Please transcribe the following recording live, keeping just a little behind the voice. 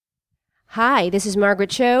Hi, this is Margaret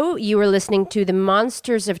Cho. You are listening to The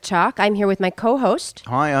Monsters of Talk. I'm here with my co-host.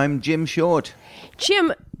 Hi, I'm Jim Short.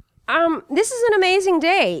 Jim, this is an amazing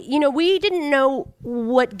day. You know, we didn't know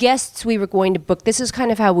what guests we were going to book. This is kind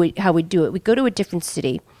of how we do it. We go to a different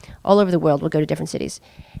city. All over the world, we'll go to different cities.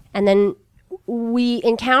 And then we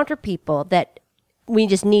encounter people that we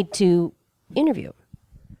just need to interview.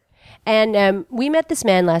 And we met this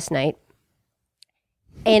man last night.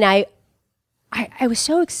 And I was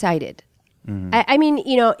so excited. I mean,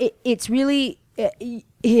 you know, it's really,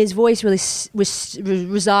 his voice really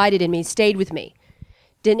resided in me, stayed with me.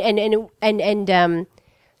 So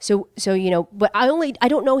you know, but I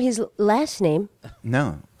don't know his last name.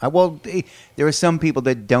 No. There are some people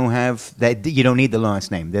that don't have, that you don't need the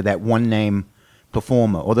last name. They're that one-name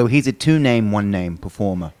performer. Although he's a two-name, one-name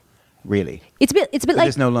performer, really. It's a bit like,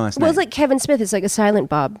 there's no last name. Well, it's like Kevin Smith. It's like a Silent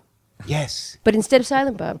Bob. Yes. But instead of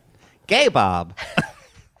Silent Bob. Gay Bob.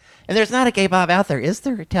 And there's not a Gay Bob out there, is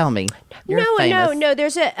there? Tell me. You're famous. No.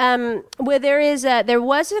 There's there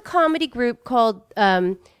was a comedy group called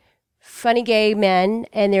Funny Gay Men,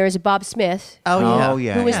 and there is a Bob Smith. Oh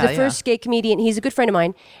yeah. Who was the first gay comedian. He's a good friend of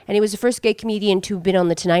mine, and he was the first gay comedian to have been on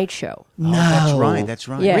The Tonight Show. No. That's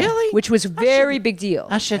right. Yeah. Really? Which was a very big deal.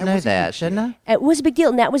 I should know that, shouldn't I? It was a big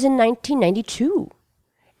deal, and that was in 1992.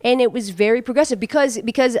 And it was very progressive because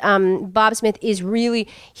Bob Smith is really,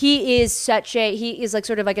 he is like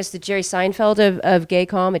sort of, I guess, the Jerry Seinfeld of gay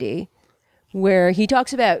comedy, where he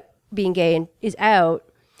talks about being gay and is out,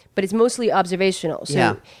 but it's mostly observational.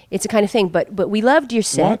 So it's a kind of thing. But we loved your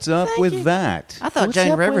set. What's up with that? I thought What's Joan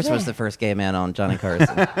up with Rivers was that? the first gay man on Johnny Carson.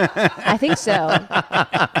 I think so.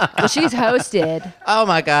 Well, she's hosted. Oh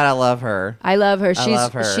my God, I love her. I love her.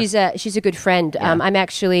 She's a good friend. Yeah. I'm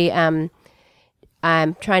actually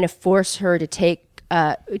I'm trying to force her to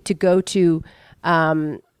go to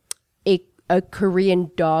a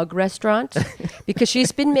Korean dog restaurant because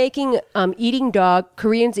she's been making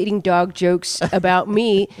Koreans eating dog jokes about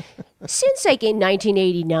me since like in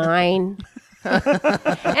 1989.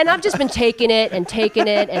 And I've just been taking it, and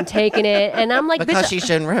I'm like, Because bitch, she's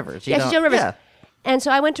Joan Rivers. she's Joan Rivers. Yeah. And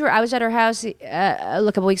so I was at her house a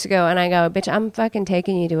couple weeks ago, and I go, bitch, I'm fucking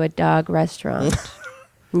taking you to a dog restaurant.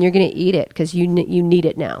 And you're going to eat it because you need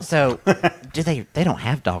it now. So, they don't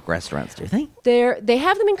have dog restaurants, do they? They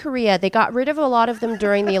have them in Korea. They got rid of a lot of them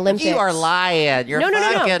during the Olympics. You are lying. You're No.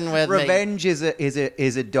 fucking with me. Revenge is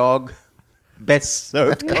a dog best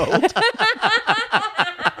served cold.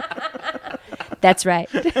 That's right.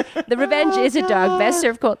 The Revenge is a dog best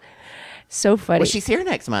served cold. So funny. Well, she's here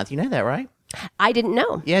next month. You know that, right? I didn't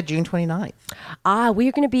know. Yeah, June 29th.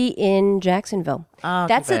 We're going to be in Jacksonville. Oh,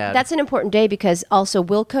 that's too bad. that's an important day because also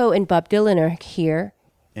Wilco and Bob Dylan are here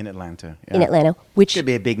In Atlanta. Yeah. in Atlanta, which Should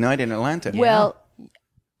be a big night in Atlanta. well,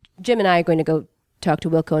 Jim and I are going to go talk to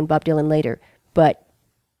Wilco and Bob Dylan later, but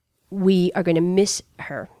we are going to miss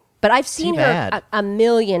her. But I've seen her bad. a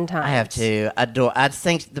million times. I have to adore. I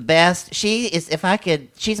think the best. She is. If I could,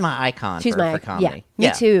 she's my icon. She's for comedy.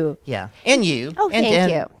 Yeah, me too. Yeah, and you. Oh, and,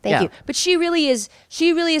 thank you. But she really is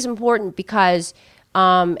important because,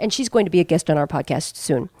 and she's going to be a guest on our podcast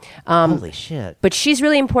soon. Holy shit! But she's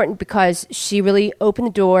really important because she really opened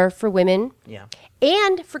the door for women. Yeah.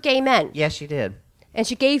 And for gay men. Yes, she did. And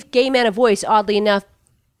she gave gay men a voice, oddly enough,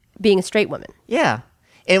 being a straight woman. Yeah,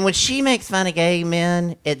 and when she makes fun of gay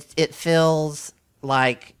men, it feels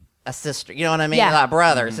like a sister. You know what I mean? Yeah. Like a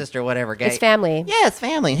brother, sister, whatever. Gay. It's family. Yeah, it's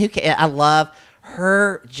family. Who? I love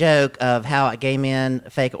her joke of how gay men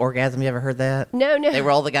fake orgasm. You ever heard that? No. They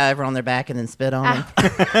roll the guy over on their back and then spit on him.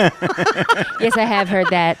 Yes, I have heard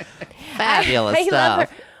that. Fabulous I stuff. love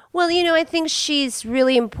her. Well, you know, I think she's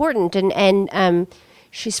really important, and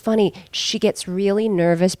she's funny. She gets really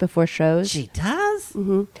nervous before shows. She does.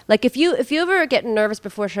 Like if you ever get nervous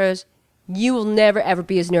before shows, you will never ever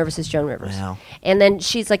be as nervous as Joan Rivers. Wow. And then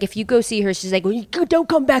she's like, if you go see her, she's like, well, you don't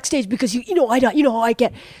come backstage because you know how I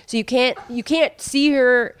get. So you can't see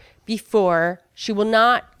her before. She will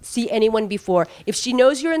not see anyone before. If she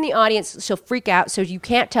knows you're in the audience, she'll freak out. So you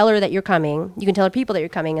can't tell her that you're coming. You can tell her people that you're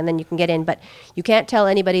coming, and then you can get in. But you can't tell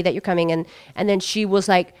anybody that you're coming. And then she was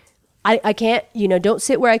like, I can't, don't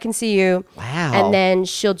sit where I can see you. Wow. And then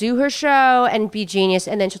she'll do her show and be genius,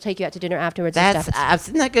 and then she'll take you out to dinner afterwards and stuff.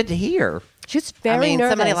 Isn't that good to hear? She's very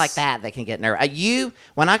nervous. Somebody like that can get nervous.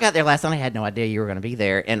 When I got there last night, I had no idea you were going to be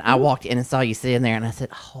there, and I walked in and saw you sitting there, and I said,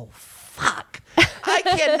 "Oh fuck, I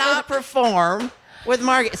cannot perform with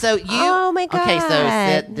Margaret." So you, oh my God. Okay,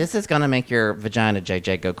 so this is going to make your vagina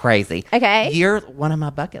JJ go crazy. Okay, you're one of my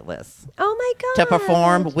bucket lists. Oh my God, to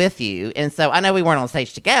perform with you, and so I know we weren't on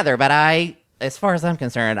stage together, but as far as I'm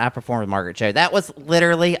concerned, I performed with Margaret Cho. That was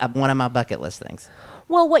literally one of my bucket list things.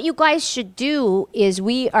 Well, what you guys should do is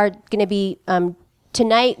we are going to be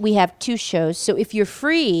tonight. We have 2 shows, so if you're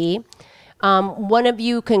free, one of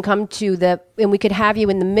you can come to and we could have you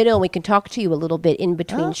in the middle. And we can talk to you a little bit in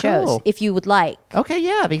between shows cool. if you would like. Okay,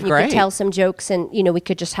 yeah, it'd be You great. could tell some jokes, and we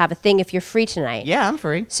could just have a thing if you're free tonight. Yeah, I'm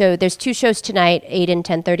free. So there's 2 shows tonight, 8 and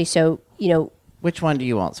 10:30. So Which one do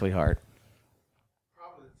you want, sweetheart?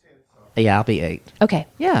 Yeah, I'll be 8. okay.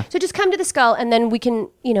 Yeah. So just come to the Skull, and then we can.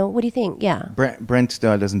 What do you think? Yeah. Brent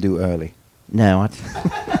doesn't do early. No,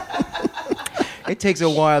 It takes a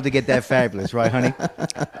while to get that fabulous, right, honey?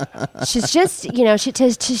 She's just, she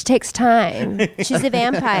just takes time. She's a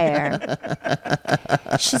vampire.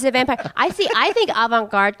 She's a vampire. I think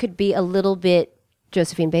avant-garde could be a little bit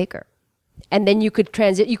Josephine Baker, and then you could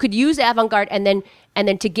You could use avant-garde, and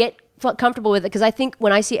then to get comfortable with it, because I think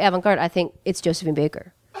when I see avant-garde, I think it's Josephine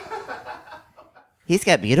Baker. he's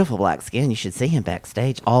got beautiful black skin. You should see him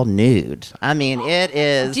backstage, all nude. I mean, it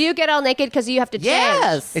is. Do you get all naked because you have to change?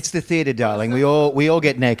 Yes. It's the theater, darling. We all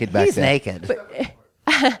get naked back He's there. naked.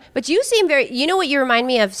 But you seem very. You know what you remind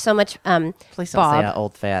me of so much. Please don't Bob. say I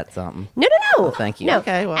old fat something. No. Oh, thank you. No.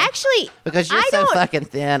 Okay, well. Actually, Because you're I so don't- fucking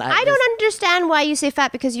thin. I don't understand why you say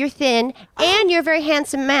fat, because you're thin and you're a very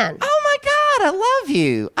handsome man. Oh my God, I love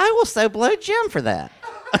you. I will so blow Jim for that.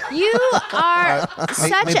 You are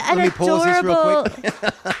such let an me pause this real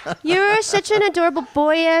adorable. You're such an adorable,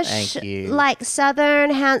 boyish, Thank you. like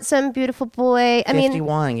Southern, handsome, beautiful boy. I mean,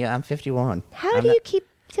 51. Yeah, I'm 51. how do you keep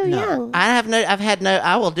so young?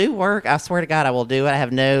 I will do work. I swear to God, I will do it. I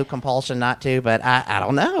have no compulsion not to, but I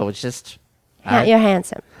don't know. It's just. You're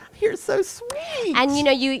handsome, You're so sweet. and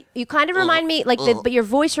you kind of remind me but your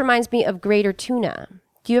voice reminds me of Greater Tuna.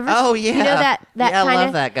 Do you ever? Oh, yeah. You know that Yeah, I kind love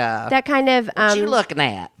of that guy. That kind of. What you looking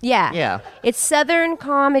at? Yeah. Yeah. It's Southern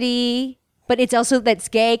comedy, but it's also that's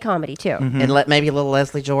gay comedy too. And maybe a little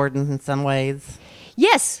Leslie Jordan in some ways.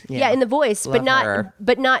 Yes. Yeah. Yeah, in the voice, Love but her.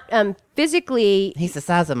 not physically. He's the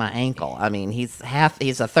size of my ankle. I mean, he's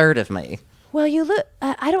a third of me. Well, you look.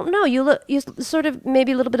 I don't know. You sort of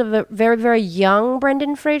maybe a little bit of a very very young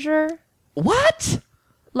Brendan Fraser, What?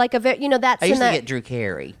 like a very that's I in used to that. get Drew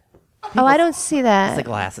Carey. Oh, I don't see The that.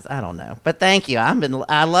 glasses. I don't know. But thank you.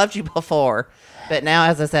 I loved you before. But now,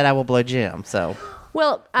 as I said, I will blow Jim. So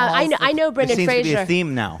Well, I know There Brendan seems to be a Fraser.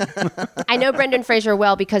 theme now. I know Brendan Fraser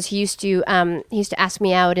well because he used to ask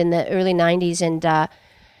me out in the early '90s,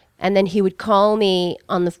 and then he would call me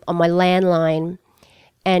on my landline,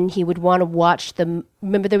 and he would want to watch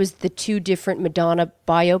remember there was the 2 different Madonna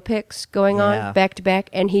biopics going Yeah. on back to back,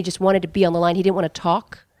 and he just wanted to be on the line. He didn't want to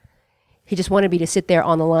talk. He just wanted me to sit there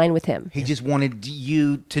on the line with him. He just wanted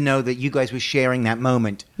you to know that you guys were sharing that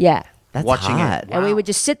moment. Yeah. that's Watching it. hot. And we would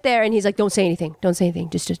just sit there, and he's like, "Don't say anything. Don't say anything.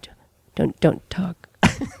 Just don't talk."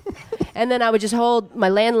 And then I would just hold my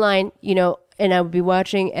landline, and I would be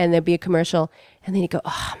watching, and there'd be a commercial, and then he'd go,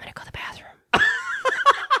 "Oh, I'm gonna go to the bathroom."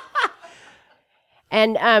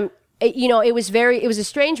 And it was a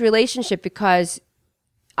strange relationship because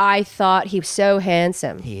I thought he was so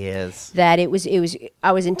handsome He is. that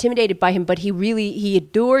I was intimidated by him, but he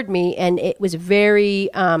adored me, and it was very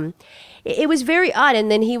odd. And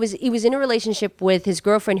then he was in a relationship with his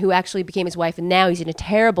girlfriend, who actually became his wife, and now he's in a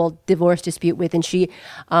terrible divorce dispute with, and she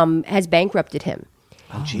has bankrupted him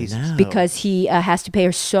Oh, Jesus. no. because he has to pay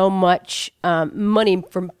her so much money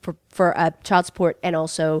for child support, and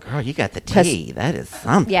also Girl, you got the tea. That is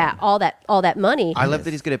something. all that money. I love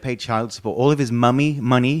that he's going to pay child support. All of his money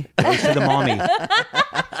goes to the mommy.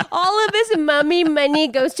 All of his mummy money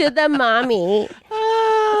goes to the mommy.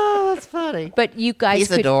 Oh, that's funny. But you guys He's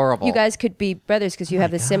could, adorable. You guys could be brothers because you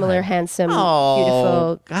have the similar handsome, Oh,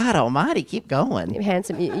 beautiful, God almighty. Keep going.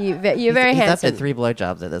 handsome. You're very He's handsome. up to 3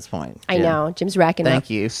 blowjobs at this point. I Jim. know. Jim's racking up. Thank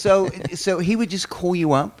you. So he would just call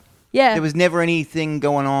you up. Yeah. There was never anything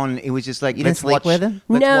going on. It was just like, You didn't sleep with him?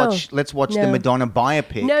 Let's watch the No. Madonna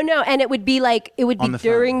biopic. No, and it would be On the phone.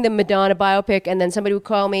 during the Madonna biopic, and then somebody would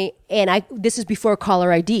call me, and this is before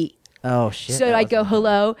caller ID. Oh, shit. So that I'd was- go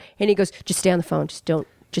hello, and he goes, just stay on the phone. Just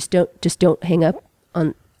don't hang up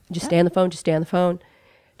on. Just stay on the phone. Just stay on the phone.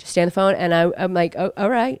 Just stay on the phone. And I'm like, oh, all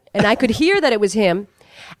right. And I could hear that it was him.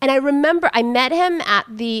 And I remember I met him at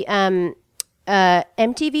the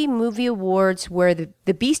MTV Movie Awards where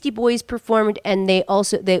the Beastie Boys performed, and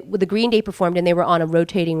the Green Day performed, and they were on a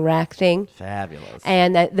rotating rack thing. Fabulous.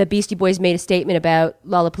 And the Beastie Boys made a statement about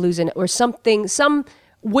Lollapalooza or something, some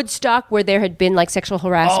Woodstock where there had been like sexual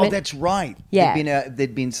harassment. Oh, that's right. Yeah.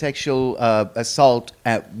 There'd been sexual assault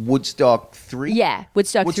at Woodstock 3. Yeah,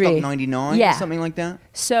 Woodstock 3. Woodstock 99 Yeah. or something like that.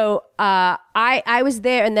 So I was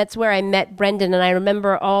there, and that's where I met Brendan. And I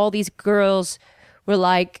remember all these girls were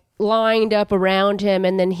like lined up around him,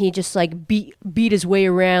 and then he just like beat his way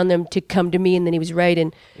around them to come to me, and then he was right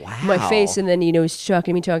in my face, and then he's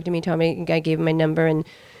talking to me. And I gave him my number, and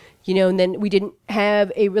and then we didn't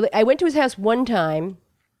have a really. I went to his house one time,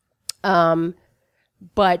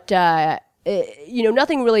 but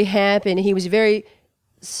nothing really happened. He was very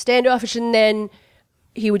standoffish, and then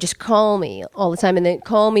he would just call me all the time, and then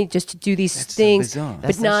call me just to do these things, so bizarre. but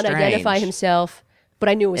That's so not strange. identify himself. But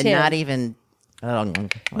I knew it was And him. not even. Oh, no,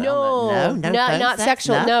 phone not sex,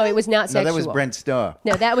 sexual. nothing? No, it was not No, sexual. that was Brent Starr.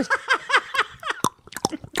 No, that was.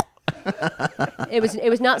 It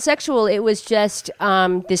was not sexual. It was just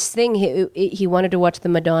this thing. He wanted to watch the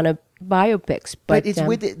Madonna biopics, But it's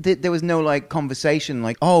weird that there was no like conversation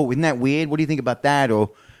like, oh, isn't that weird? What do you think about that? Or,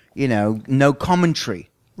 no commentary.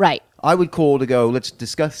 right. I would call to go, let's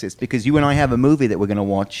discuss this because you and I have a movie that we're going to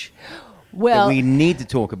watch that Well, we need to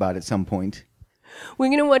talk about at some point. we're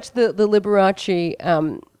gonna watch the Liberace,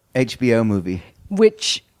 HBO movie.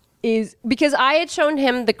 which is because I had shown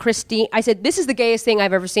him the Christine. I said this is the gayest thing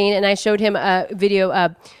I've ever seen, and I showed him a video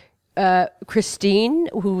of Christine,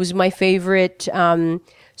 who was my favorite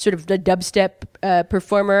sort of the dubstep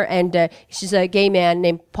performer, and she's a gay man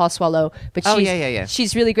named Paul Swallow. But Oh, she's, yeah.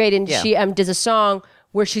 she's really great, and Yeah. she does a song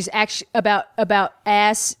where she's actually about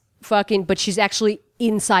ass fucking, but she's actually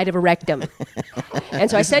inside of a rectum. And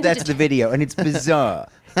so I sent it That's to the video, and it's bizarre.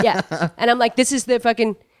 yeah. And I'm like, this is the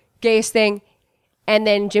fucking gayest thing. And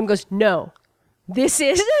then Jim goes, no, this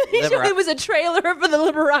is. It was a trailer for the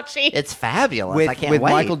Liberace. It's fabulous. I can't with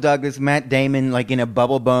wait. Michael Douglas, Matt Damon, like in a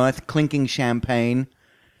bubble bath, clinking champagne.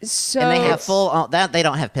 So And they have full on that. They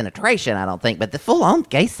don't have penetration, I don't think, but the full on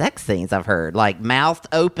gay sex scenes I've heard, like mouth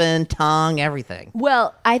open, tongue, everything.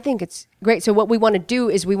 Well, I think it's great. So what we want to do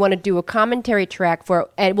is we want to do a commentary track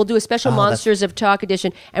and we'll do a special Monsters of Talk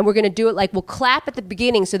edition, and we're going to do it like we'll clap at the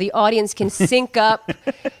beginning so the audience can sync up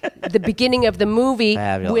the beginning of the movie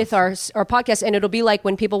Fabulous. with our podcast, and it'll be like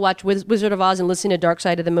when people watch Wizard of Oz and listen to Dark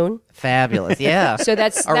Side of the Moon. Fabulous, yeah. So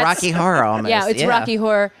that's or Rocky Horror almost. Yeah, it's Rocky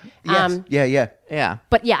Horror. Yes. Yeah. Yeah.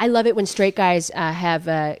 But yeah, I love it when straight guys have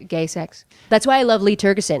gay sex. That's why I love Lee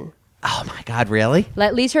Turgeson. Oh my God, really?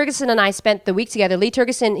 Lee Turgeson and I spent the week together. Lee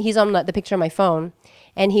Turgeson, he's on the picture on my phone,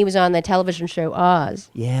 and he was on the television show Oz,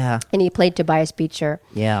 Yeah. and he played Tobias Beecher.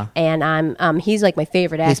 Yeah. And he's like my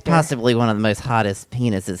favorite actor. He's possibly one of the most hottest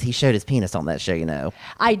penises. He showed his penis on that show,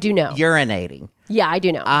 I do know. urinating. Yeah, I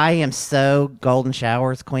do know. I am so golden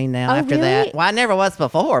showers queen now Oh, after really? that. Well, I never was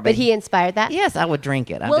before, but he inspired that. yes, I would drink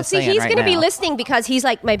it. I'm Well, just see, saying he's right going to be now. listening because he's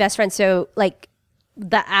like my best friend. So like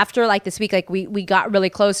after like this week, like we got really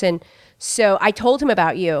close, and so I told him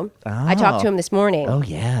about you. I talked to him this morning. Oh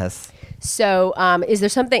yes. So is there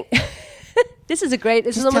something? This is a great.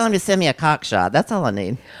 This Just is tell him almost. to send me a cock shot. That's all I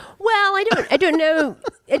need. Well, I don't know.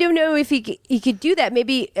 I don't know if he could do that.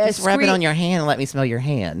 Maybe Just rub it on your hand and let me smell your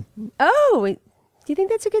hand. Oh, do you think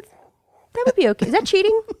that's a good? That would be okay. Is that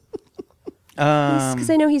cheating? Because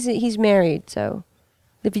I know he's married. So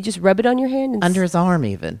if you just rub it on your hand and Under his arm,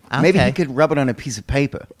 even. Okay. Maybe he could rub it on a piece of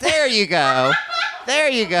paper. There you go. There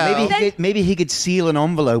you go. Maybe he could seal an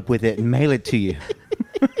envelope with it and mail it to you.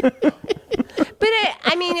 But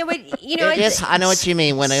I mean, it would. It just, I know what you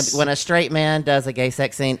mean. When a straight man does a gay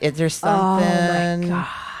sex scene, is there something? Oh my god.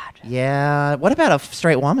 Yeah. What about a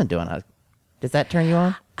straight woman doing it? Does that turn you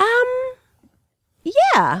on?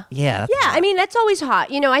 Yeah. Yeah. that's Yeah. hot. I mean, that's always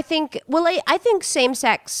hot. I think. Well, I think same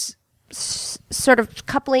sex sort of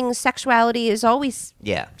coupling sexuality is always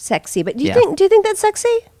Yeah. sexy. But do you Yeah. think that's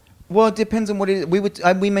sexy? Well, it depends on what it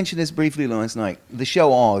is. We mentioned this briefly last night. The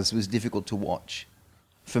show Oz was difficult to watch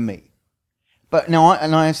for me. But now,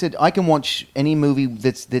 I said I can watch any movie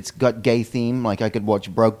that's got gay theme. Like I could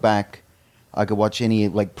watch Brokeback. I could watch any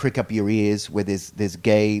like Prick Up Your Ears where there's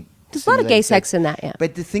gay. There's a lot of gay simulated sex in that. Yeah.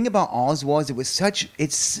 But the thing about Oz was it was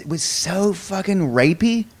so fucking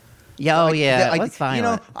rapey. Yeah. Oh, yeah. Like, What's fine?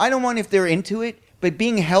 I don't mind if they're into it, but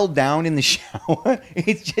being held down in the shower,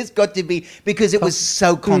 it's just got to be because it was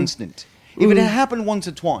so constant. If it had happened once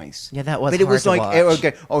or twice, Yeah, that was But it was hard like, to watch.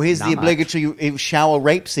 okay, here's Not the much. obligatory shower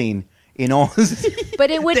rape scene in Oz.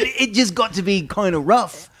 But it would. That it just got to be kind of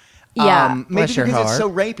rough. Yeah. Maybe Bless your because it's so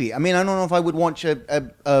heart. rapey. I mean, I don't know if I would watch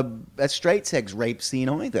a straight sex rape scene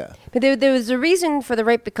either. But there was a reason for the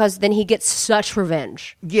rape because then he gets such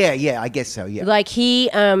revenge. Yeah, I guess so. Yeah, Like he,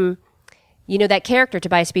 that character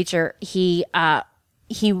Tobias Beecher, he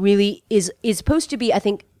really is supposed to be. I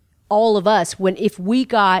think all of us if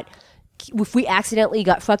we accidentally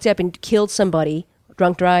got fucked up and killed somebody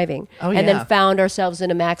drunk driving, Oh, and yeah. then found ourselves in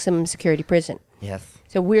a maximum security prison. Yes.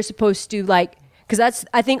 So we're supposed to because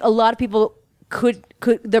I think a lot of people could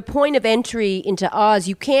the point of entry into Oz.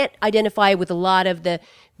 You can't identify with a lot of the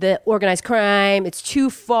the organized crime. It's too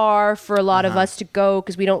far for a lot of us to go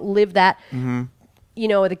because we don't live that,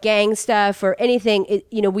 the gang stuff or anything.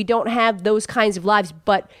 We don't have those kinds of lives.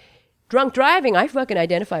 But drunk driving, I fucking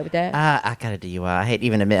identify with that. I got a DUI. I hate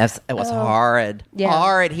even admit it was horrid. Yeah.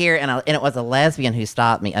 Horrid here. And it was a lesbian who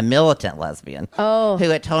stopped me, a militant lesbian. Oh. Who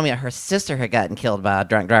had told me her sister had gotten killed by a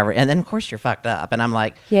drunk driver. And then, of course, you're fucked up. And I'm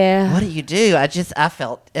like, Yeah. what do you do? I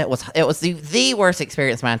felt it was the worst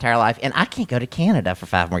experience of my entire life. And I can't go to Canada for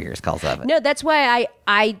 5 more years because of it. No, that's why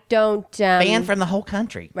I don't. Banned from the whole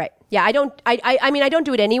country. Right. Yeah, I don't. I mean, I don't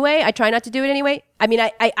do it anyway. I try not to do it anyway. I mean,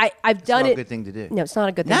 I've done not it. a good thing to do. No, it's not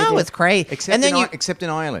a good thing. to No, do. it's crazy. Except, except in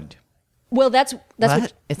Ireland. Well, that's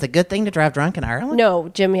what. It's a good thing to drive drunk in Ireland? No,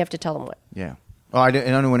 Jim, you have to tell him what. Yeah. Oh, I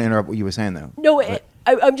don't want to interrupt what you were saying, though. No,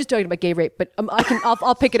 I'm just talking about gay rape, but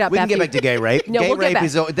I'll pick it up. We can after get back to gay rape. No, gay we'll get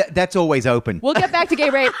rape back. that's always open. We'll get back to gay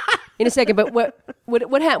rape in a second. But what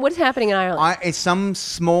is happening in Ireland? Some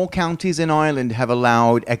small counties in Ireland have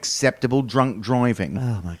allowed acceptable drunk driving.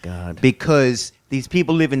 Oh, my God. Because these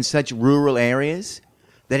people live in such rural areas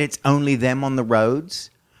that it's only them on the roads.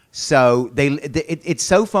 So it's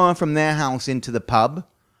so far from their house into the pub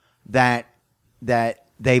that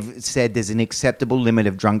they've said there's an acceptable limit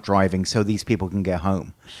of drunk driving so these people can get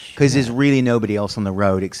home. Because there's really nobody else on the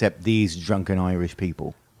road except these drunken Irish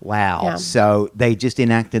people. Wow. Yeah. So they just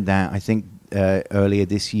enacted that, I think, earlier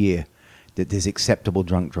this year, that there's acceptable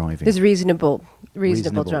drunk driving. There's reasonable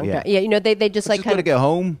Reasonable, drunk. yeah. Yeah, they just I like just got to get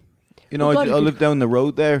home. I live down the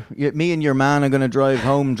road there. Me and your man are going to drive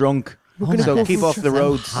home drunk. So keep off the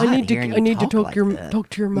roads. I need to talk to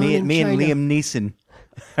your man. Me and Liam Neeson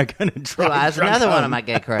are going to drive That's drunk another one home. of my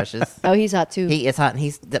gay crushes. Oh, he's hot too. He is hot, and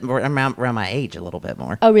he's around my age a little bit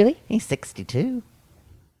more. Oh, really? He's 62.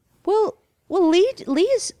 Well, Lee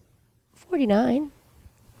is 49.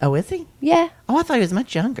 Oh, is he? Yeah, Oh, I thought he was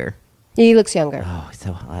much younger. he looks younger. Oh, he's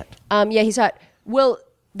so hot. Yeah, he's hot. Well,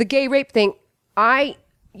 the gay rape thing, I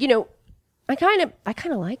kind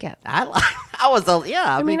of like it. I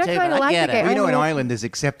mean, me I too, kinda but I like get the gay- it. We know in I know. Ireland there's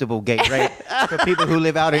acceptable gay rape for people who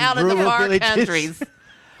live out in Out in rural the far villages. countries.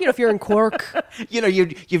 If you're in Cork,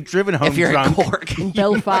 You've driven home If you're in drunk. Cork. in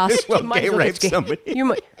Belfast, well you might gay as well rape just get- somebody. You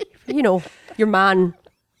might, your man.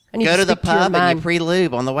 I need Go to the speak your pub and man. you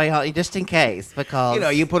pre-lube on the way home, just in case,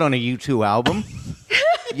 because You put on a U2 album.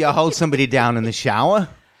 You hold somebody down in the shower.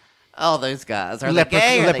 all those guys are they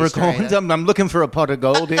gay or are they Leprechauns. straight up? I'm looking for a pot of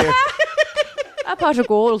gold here. A pot of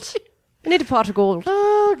gold. I need a pot of gold.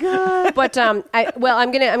 Oh God! But I'm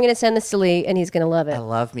gonna send this to Lee, and he's gonna love it. I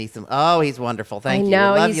love me some. Oh, he's wonderful. Thank I you.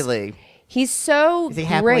 know, I love he's you, Lee. He's so Is he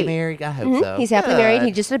happily great. married? I hope so. He's happily married. He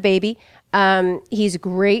Good. just had a baby. He's a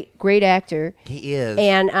great actor, He is.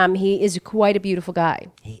 and he is quite a beautiful guy.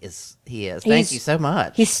 He is. Thank He's- you so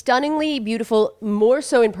much. He's stunningly beautiful, more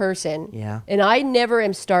so in person. Yeah. And I never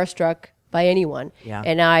am starstruck by anyone. Yeah.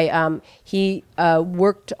 And he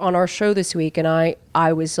worked on our show this week, and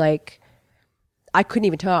I was like, I couldn't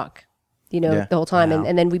even talk, Yeah. the whole time. Wow.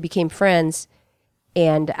 And then we became friends.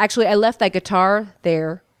 And actually, I left that guitar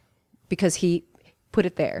there because he put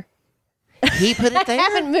it there. He put it there. I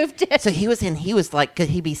haven't moved it. So he was like, could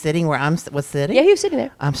he be sitting where I was sitting? Yeah, he was sitting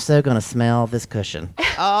there. I'm so going to smell this cushion.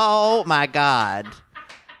 Oh, my God.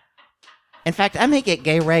 In fact, I may get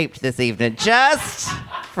gay raped this evening just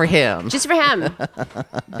for him. Just for him.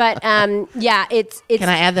 But yeah, it's Can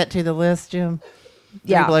I add that to the list, Jim?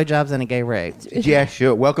 Yeah. 3 blowjobs and a gay rape. Yeah,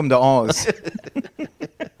 sure. Welcome to Oz.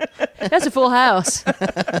 that's a full house.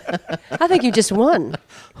 I think you just won.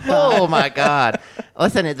 Oh, my God.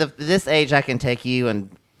 Listen, at this age, I can take you and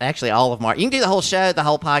actually all of Mark. You can do the whole show, the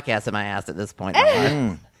whole podcast in my ass at this point.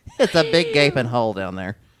 It's a big gaping hole down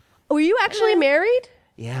there. Were you actually married?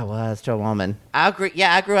 Yeah, I was to a woman. I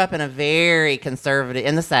grew up in a very conservative,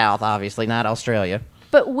 in the South, obviously, not Australia.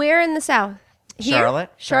 But where in the South? Here?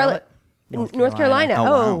 Charlotte. North Carolina.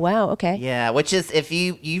 Oh, Oh, wow. Okay. Yeah, which is, if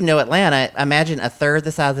you know Atlanta, imagine a third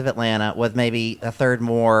the size of Atlanta with maybe a third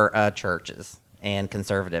more churches and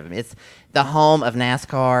conservative. It's the home of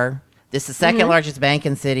NASCAR. This is the second largest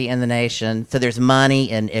banking city in the nation. So there's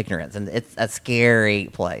money and ignorance, and it's a scary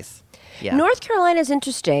place. Yeah. North Carolina is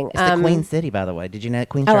interesting. It's the Queen City, by the way. Did you know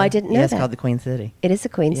Queen? Oh, I didn't know Yeah, it's that. called the Queen City. It is a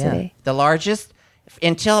Queen Yeah. City. The largest,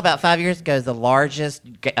 until about 5 years ago, the largest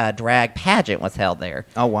drag pageant was held there.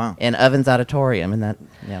 Oh, wow. In Ovens Auditorium, and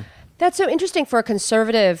yeah, That's so interesting for a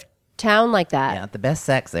conservative town like that. yeah, the best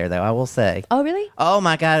sex there, though, I will say. Oh, really? Oh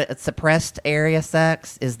my God, suppressed area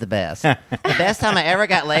sex is the best. The best time I ever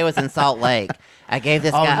got laid was in Salt Lake. I gave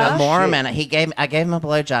this guy no a Mormon. I gave him a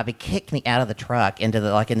blowjob. He kicked me out of the truck into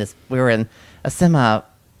the in this. We were in a semi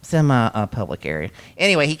semi public area.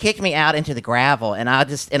 Anyway, he kicked me out into the gravel, and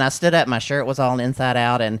I stood up. My shirt was all inside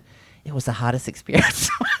out, and it was the hottest experience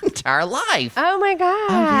of my entire life. Oh my God.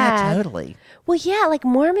 Oh, yeah, totally. Well, yeah, like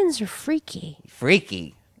Mormons are freaky.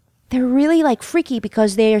 Freaky. They're really like freaky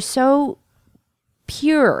because they are so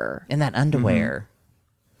pure. And that underwear.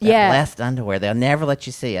 That Yeah. blessed underwear. They'll never let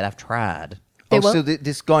you see it. I've tried. They Oh, so won't-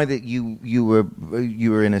 this guy that you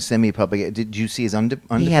were in a semi-public. Did you see his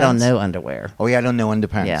underpants? He had on no underwear. Oh, he had on no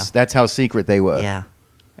underpants. Yeah. That's how secret they were. Yeah.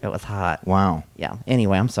 It was hot. Wow. Yeah.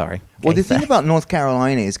 Anyway, I'm sorry. Well, the Okay, thing so- about North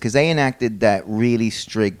Carolina is because they enacted that really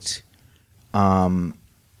strict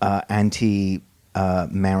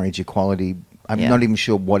anti-marriage equality. I'm Yeah. not even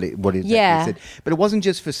sure what it Yeah. said, but it wasn't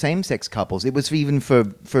just for same-sex couples. It was even for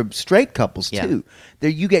straight couples Yeah. too. There,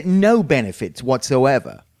 you get no benefits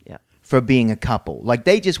whatsoever Yeah. for being a couple. Like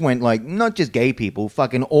they just went like not just gay people,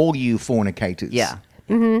 fucking all you fornicators. Yeah.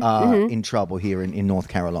 In trouble here in North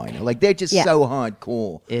Carolina. Like they're just Yeah. so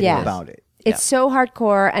hardcore Yeah. about it. It's so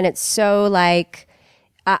hardcore and it's so like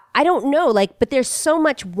I don't know, like, but there's so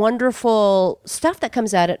much wonderful stuff that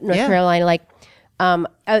comes out of North Yeah. Carolina. Like, one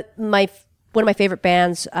of my favorite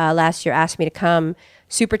bands last year asked me to come.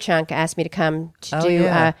 Superchunk asked me to come to Oh, do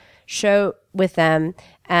yeah. a show with them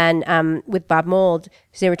and with Bob Mould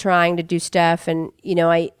because they were trying to do stuff. And you know,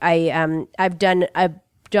 I've done.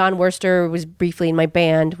 John Worster was briefly in my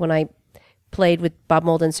band when I played with Bob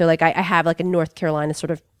Mould, and so like I have like a North Carolina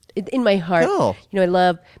sort of in my heart. Cool. You know, I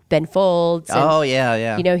love Ben Folds. And, Oh, yeah,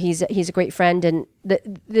 yeah. You know, he's a great friend, and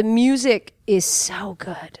the music is so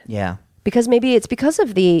good Yeah. because maybe it's because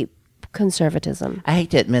of the conservatism. I hate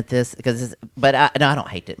to admit this because, I don't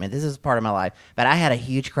hate to admit this is part of my life. But I had a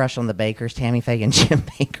huge crush on the Bakers, Tammy Faye and Jim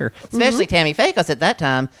Baker, especially Tammy Faye, because at that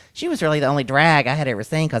time she was really the only drag I had ever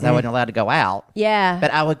seen because I wasn't allowed to go out. Yeah.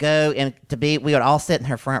 But I would go and we would all sit in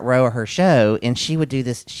her front row of her show, and she would do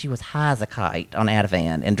this. She was high as a kite on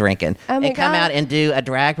Ativan and drinking, Oh my and come God. out and do a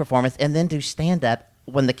drag performance, and then do stand up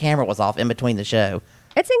when the camera was off in between the show.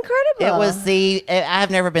 It's incredible. It was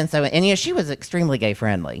I've never been so, and she was extremely gay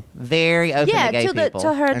friendly, very open to gay people.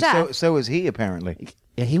 till her And death. so was he apparently.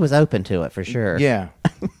 Yeah, he was open to it for sure. Yeah.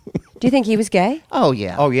 Do you think he was gay? Oh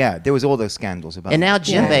yeah. Oh yeah. There was all those scandals about. And now it.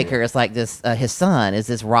 Jim Yeah. Baker is like this. His son is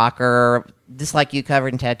this rocker, just like you, covered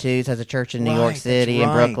in tattoos. Has a church in New York Right, that's City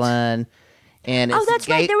and right. Brooklyn. And Oh, it's that's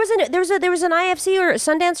gay, right. There was an IFC or a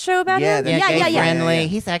Sundance show about Yeah, him. that's- gay friendly. Yeah.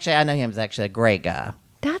 He's actually, I know him as actually a great guy.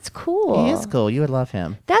 That's cool. He is cool. You would love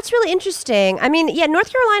him. That's really interesting. I mean, yeah,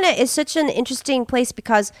 North Carolina is such an interesting place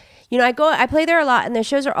because, you know, I play there a lot, and their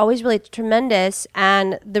shows are always really tremendous.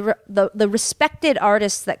 And the respected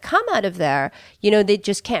artists that come out of there, you know, they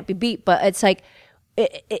just can't be beat. But it's like,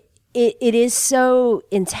 it is so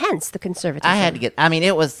intense, the conservatism. I had to get. I mean,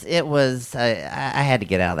 it was. I had to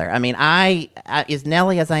get out of there. I mean, I as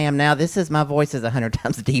Nelly as I am now. This is my voice is 100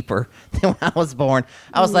 times deeper than when I was born.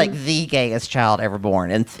 I was like the gayest child ever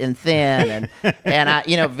born, and thin, and I,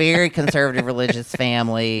 you know, very conservative religious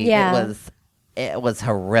family. Yeah. It was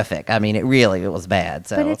horrific. I mean, it was bad.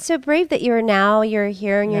 So, But it's so brave that you're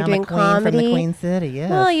here and you're Now I'm a doing queen comedy from the Queen City. Yes.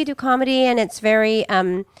 Well, you do comedy, and it's very,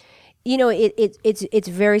 you know, it's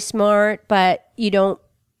very smart, but you don't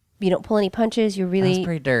pull any punches. You're I was really.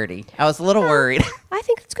 pretty dirty. I was a little worried. I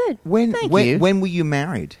think it's good. Thank you. When were you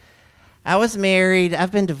married? I was married.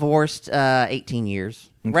 I've been divorced 18 years.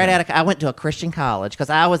 Right out of, I went to a Christian college because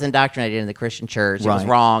I was indoctrinated in the Christian church. It was Right.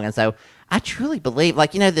 wrong, and so I truly believe,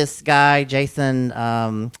 like, you know, this guy Jason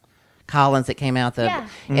Collins that came out Yeah.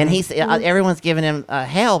 and he's everyone's giving him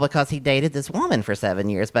hell because he dated this woman for 7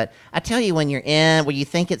 years. But I tell you, when you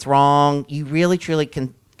think it's wrong, you really truly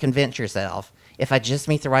can convince yourself. If I just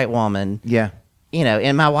meet the right woman, Yeah. you know.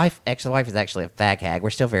 And my wife is actually a fag hag. We're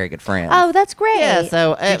still very good friends. Oh, that's great. yeah.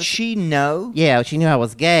 So Did she know? yeah, she knew I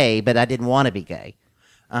was gay, but I didn't want to be gay.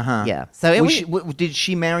 Uh-huh. Yeah. So Did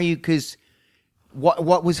she marry you because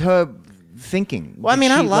what was her thinking? Well, I Did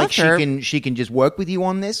mean, I she, loved her. She can just work with you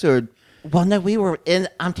on this, or Well, no, we were in.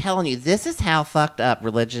 I'm telling you, this is how fucked up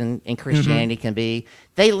religion and Christianity can be.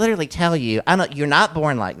 They literally tell you, you're not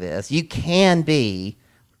born like this. You can be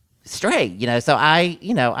straight, you know. So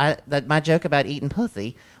my joke about eating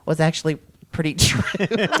pussy was actually pretty true.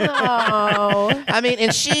 Oh. I mean,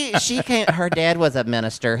 and she came. Her dad was a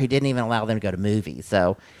minister who didn't even allow them to go to movies,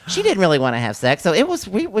 so she didn't really want to have sex. So it was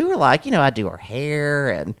we were like, you know, I do her hair,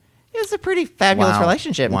 and it was a pretty fabulous Wow.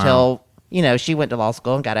 relationship Wow. until, you know, she went to law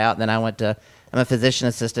school and got out, and then I went to I'm a physician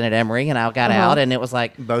assistant at Emory, and I got out, and it was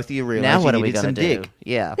like, Both of you realized now you what are we needed going to some do? dick.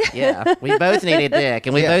 Yeah. We both needed dick,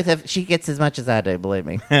 and we Yeah. both have. She gets as much as I do, believe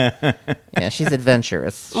me. Yeah, she's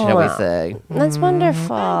adventurous, shall we Wow. say? That's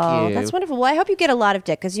wonderful. Thank you. That's wonderful. Well, I hope you get a lot of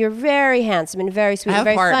dick because you're very handsome and very sweet, I have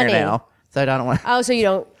and a very partner funny. now, so I don't want. Oh, so you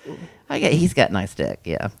don't? He's got nice dick.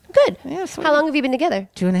 Yeah, Good. Yeah, sweet. How long have you been together?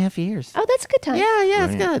 2.5 years. Oh, that's a good time. Yeah,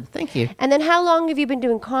 it's good. Thank you. And then how long have you been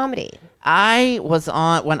doing comedy? I was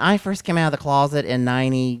on when I first came out of the closet in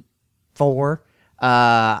 '94.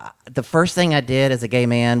 The first thing I did as a gay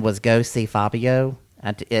man was go see Fabio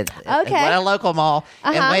at a local mall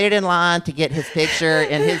and waited in line to get his picture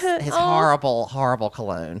and his horrible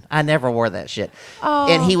cologne. I never wore that shit.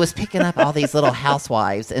 And he was picking up all these little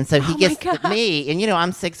housewives, and so he gets me, and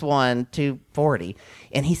I'm 6'1", 240,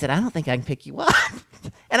 and he said, "I don't think I can pick you up."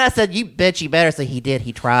 And I said, "You bitch, you better." So he did.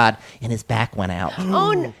 He tried, and his back went out.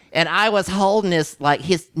 Oh, no. And I was holding his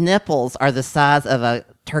nipples are the size of a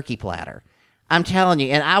turkey platter. I'm telling you.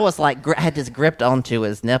 And I was like, had this gripped onto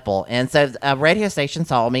his nipple. And so a radio station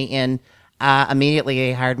saw me and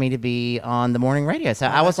immediately hired me to be on the morning radio. So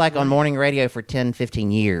I was like on morning radio for 10, 15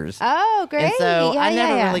 years. Oh, great. And so Yeah, I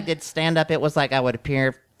never yeah. really did stand up. It was like I would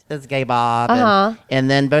appear as Gay Bob. And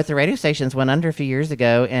then both the radio stations went under a few years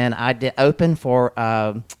ago. And I did open for...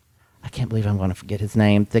 I can't believe I'm going to forget his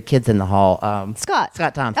name. The kids in the hall. Scott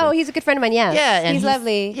Thompson. Oh, he's a good friend of mine. Yes. Yeah, and he's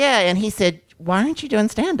lovely. Yeah, and he said, "Why aren't you doing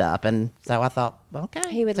stand up?" And so I thought, okay.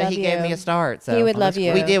 He would so love he gave you. me a start. So He would love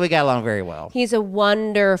you. We did. We got along very well. He's a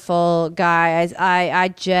wonderful guy. I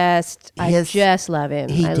just love him.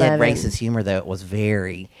 He I did love him. racist humor though. It was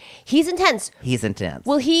very. He's intense. He's intense.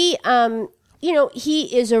 Well, he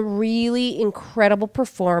he is a really incredible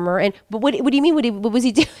performer. But what do you mean? What was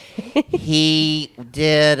he doing? He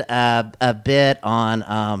did a bit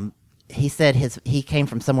on. He said he came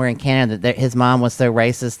from somewhere in Canada that his mom was so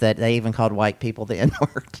racist that they even called white people the N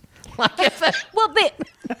word. Like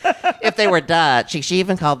if they were Dutch, she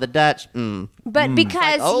even called the Dutch. But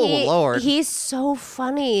because Lord. he's so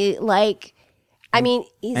funny. Like, I mean,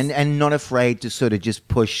 he's, And not afraid to sort of just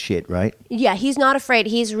push shit, right? yeah, he's not afraid.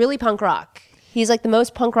 He's really punk rock. He's like the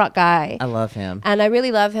most punk rock guy. I love him. And I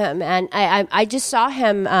really love him. And I just saw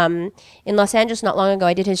him in Los Angeles not long ago.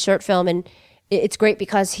 I did his short film, and it's great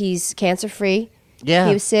because he's cancer free. Yeah.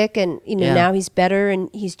 He was sick, and Yeah. now he's better, and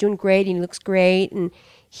he's doing great, and he looks great, and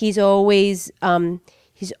he's always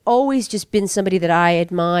just been somebody that I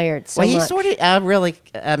admired so Well, he much. sort of.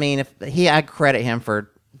 I credit him for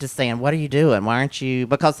just saying, "What are you doing? Why aren't you?"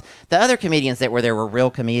 Because the other comedians that were there were real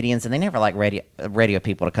comedians, and they never like radio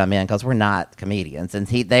people to come in because we're not comedians. And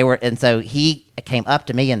so he came up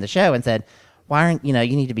to me in the show and said, "Why aren't you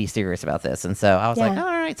need to be serious about this?" And so I was like, Yeah. "All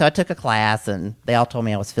right." So I took a class, and they all told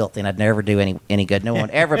me I was filthy and I'd never do any good. No one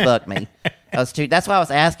would ever book me. That's why I was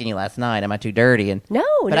asking you last night. Am I too dirty? And No.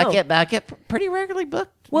 I get pretty regularly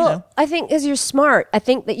booked. Well, I think because you're smart, I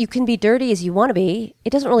think that you can be dirty as you want to be. It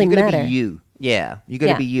doesn't really You got to matter. be you. Yeah. You got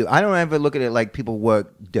to Yeah. be you. I don't ever look at it like people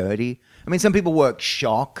work dirty. I mean, some people work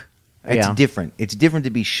shock. It's Yeah. different. It's different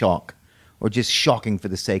to be shock or just shocking for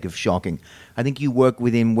the sake of shocking. I think you work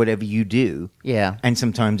within whatever you do. Yeah. And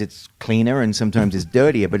sometimes it's cleaner and sometimes it's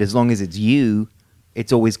dirtier. But as long as it's you,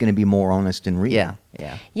 it's always going to be more honest and real. Yeah.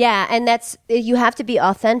 Yeah. Yeah, and that's you have to be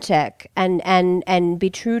authentic and be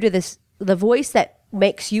true to the voice that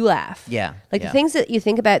makes you laugh. Yeah, Like yeah. the things that you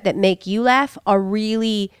think about that make you laugh are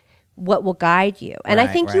really what will guide you. And I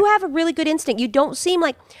Right, think you right. have a really good instinct. You don't seem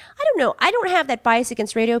like I don't know. I don't have that bias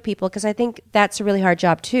against radio people because I think that's a really hard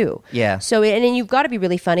job too. Yeah. So and then you've got to be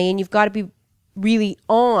really funny and you've got to be really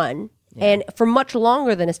on and for much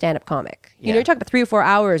longer than a stand-up comic. You know, Yeah. you're talking about 3 or 4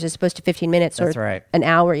 hours as opposed to 15 minutes That's or right. an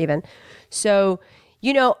hour even. So,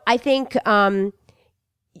 I think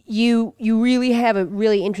you really have a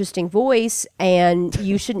really interesting voice and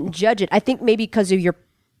you shouldn't judge it. I think maybe because of your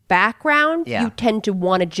background, Yeah. you tend to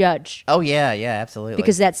want to judge Oh yeah, absolutely.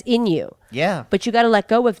 because that's in you. yeah, But you got to let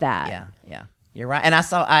go of that. yeah, you're right. And I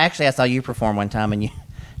saw you perform one time, and you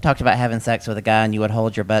talked about having sex with a guy, and you would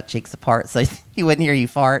hold your butt cheeks apart so he wouldn't hear you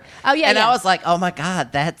fart. Oh, yeah, and yeah. I was like, oh my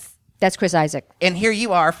god, That's Chris Isaac. and here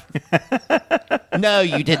you are. No,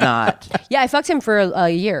 you did not. Yeah, I fucked him for a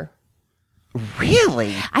year.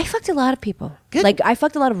 Really? I fucked a lot of people. Good. Like I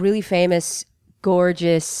fucked a lot of really famous,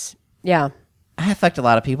 gorgeous. Yeah. I have fucked a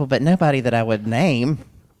lot of people, but nobody that I would name.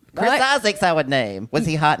 Chris What? Isaacs, I would name. Was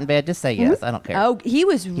he hot in bed? Just say yes. I don't care. Oh, he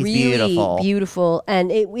was really beautiful. beautiful.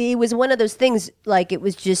 And it was one of those things, like, it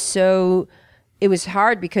was just so, it was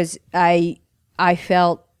hard because I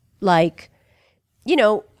felt like,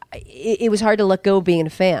 it was hard to let go of being a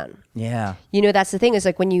fan. Yeah. That's the thing is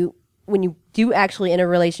like when you do actually enter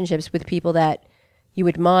relationships with people that you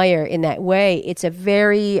admire in that way. It's a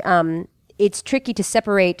very it's tricky to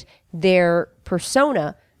separate their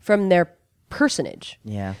persona from their personage.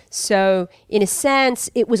 Yeah. So in a sense,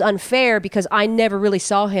 it was unfair because I never really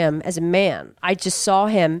saw him as a man. I just saw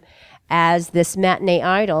him as this matinee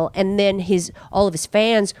idol, and then all of his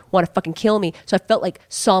fans want to fucking kill me. So I felt like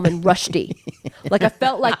Salman Rushdie. Like I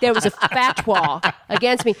felt like there was a fatwa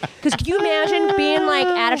against me. Because could you imagine being like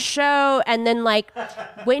at a show and then like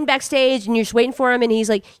waiting backstage and you're just waiting for him and he's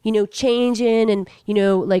like, changing and,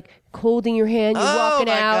 like holding your hand, you're walking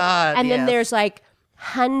my out. God, and then yes. there's like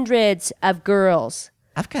hundreds of girls.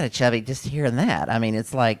 I've got a chubby just hearing that. I mean,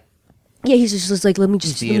 it's like, Yeah, he's just like, let me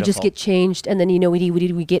just beautiful. get changed, and then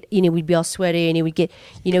we get we'd be all sweaty, and he would get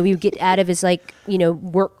we would get out of his like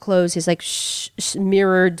work clothes, his like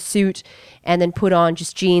mirrored suit, and then put on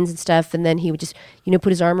just jeans and stuff, and then he would just put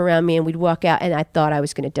his arm around me, and we'd walk out, and I thought I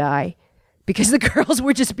was gonna die, because the girls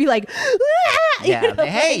would just be like, "Ah!" yeah, they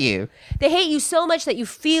hate you. They hate you so much that you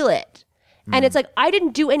feel it, and it's like I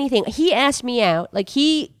didn't do anything. He asked me out, like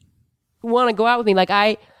he wanted to go out with me, like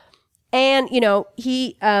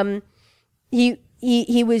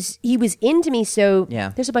he was into me, so Yeah.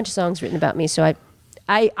 there's a bunch of songs written about me, so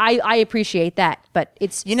I appreciate that, but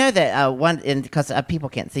it's That because people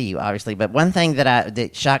can't see you obviously, but one thing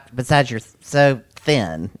that shocked, besides you're so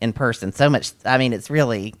thin in person, so much. I mean, it's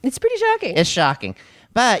pretty shocking. It's shocking,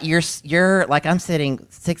 but you're like I'm sitting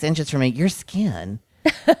 6 inches from me. Your skin,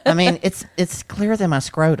 I mean, it's clearer than my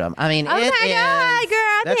scrotum. I mean, Oh it my God, is-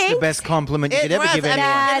 girl, That's thanks. the best compliment you It could ever was, give I mean,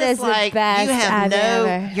 anyone. That it is the like best you have I've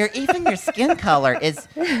ever. your skin color is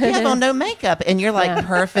you have on no makeup and you're like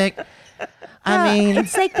perfect. I mean,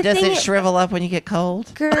 it's like the does thing it shrivel up when you get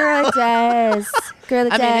cold? Girl, it does. Girl,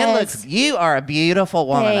 it I does. mean, it looks. You are a beautiful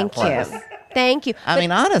woman. up Thank close. you. Thank you. I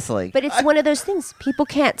mean, honestly. But it's one of those things. People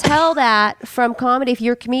can't tell that from comedy. If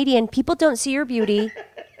you're a comedian, people don't see your beauty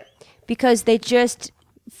because they just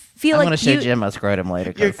feel I'm like going to show you. Jim my scrotum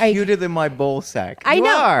later. 'cause You're cuter than my ball sack. I You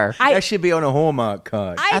know. are. That should be on a Hallmark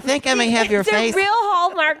card. I think I may have your it's face. a real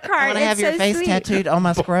Hallmark I card. want to have It's your so face sweet. tattooed on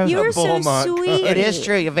my scrotum. You're so Hallmark card. sweet. It is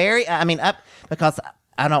true. You're very. I mean, because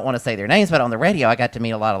I don't want to say their names, but on the radio, I got to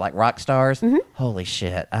meet a lot of like rock stars. Mm-hmm. Holy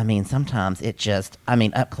shit! I mean, sometimes it just. I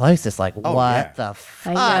mean, up close, it's like, what yeah. the I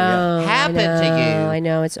fuck know. happened I know, to you? I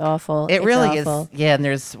know. It's awful. It It's really awful. is. Yeah, and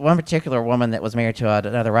there's one particular woman that was married to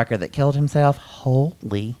another rocker that killed himself.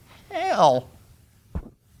 Holy hell!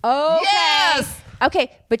 Oh, Yes!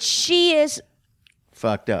 okay. But she is.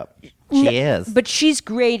 Fucked up. She is. But she's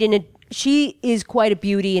great she is quite a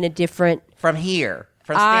beauty in a different. From here,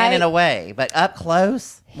 from standing away, but up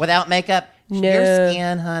close, without makeup, No. your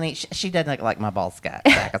skin, honey, she doesn't look like my ball sack.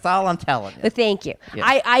 That's all I'm telling you. But thank you. Yeah.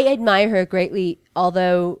 I admire her greatly.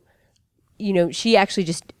 Although, she actually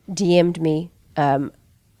just DM'd me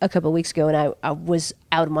a couple of weeks ago, and I was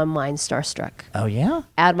out of my mind, starstruck. Oh yeah.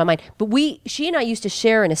 Out of my mind. But she and I used to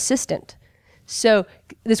share an assistant. So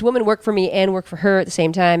this woman worked for me and worked for her at the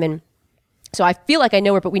same time, and so I feel like I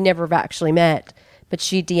know her, but we never have actually met. But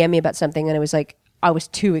she DM'd me about something, and it was like I was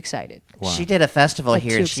too excited. She did a festival Like,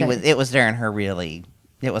 here, too and she was. excited. It was during her really.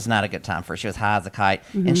 It was not a good time for her. She was high as a kite,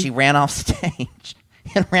 Mm-hmm. and she ran off stage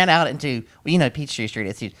and ran out into Peachtree Street.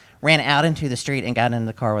 It's huge. Ran out into the street and got in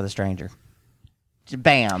the car with a stranger.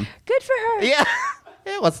 Bam. Good for her. Yeah,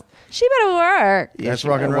 it was. She better work. That's she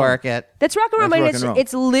rock and better roll. Work it. That's rock and roll. That's I mean, rock and roll.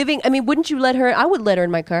 it's living. I mean, wouldn't you let her? I would let her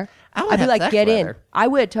in my car. I would I'd be have like, sex get with in. her. I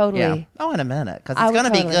would totally. Yeah. Oh, in a minute, because I it's would going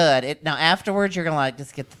to be totally. good. Now afterwards, you're going to like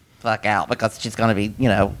just get the fuck out because she's going to be,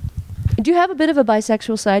 Do you have a bit of a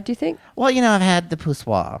bisexual side, do you think? Well, I've had the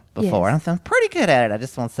poussoir before. Yes. I'm pretty good at it. I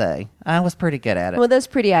just want to say I was pretty good at it. Well, those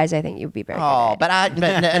pretty eyes, I think you'd be very good Oh, at. but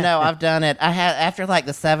no, I've done it. I had after like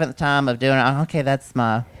the 7th time of doing it. Okay, that's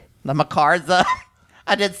my cards up.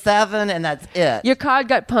 I did 7, and that's it. Your card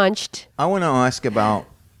got punched. I want to ask about,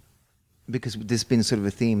 because there's been sort of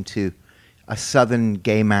a theme to a southern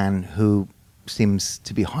gay man who seems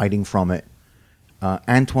to be hiding from it.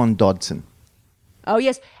 Antoine Dodson. Oh,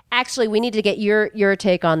 yes. Actually, we need to get your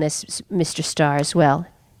take on this, Mr. Starr, as well.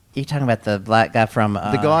 You talking about the black guy from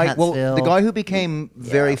The guy, Huntsville? the guy who became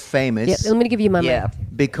very famous. Yeah, let me give you my Yeah. mic.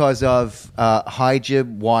 Because of hide your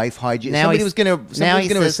wife, hide your. Now Somebody he's- was going now to he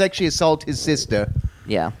says- sexually assault his sister,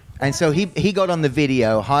 Yeah. and so he got on the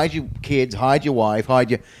video. Hide your kids, hide your wife,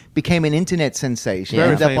 became an internet sensation. Yeah.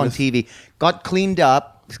 Ended up on Famous. TV. Got cleaned up.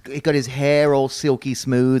 He got his hair all silky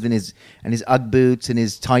smooth and his Ugg boots and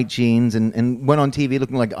his tight jeans and went on TV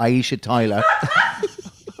looking like Aisha Tyler.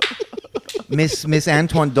 Miss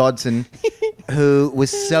Antoine Dodson, who was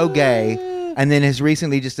so gay, and then has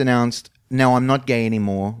recently just announced, "No, I'm not gay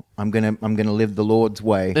anymore. I'm gonna live the Lord's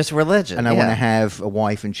way, There's religion. and I yeah. want to have a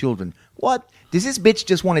wife and children." what? Does this bitch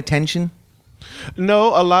just want attention? No,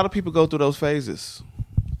 a lot of people go through those phases.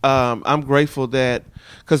 I'm grateful that,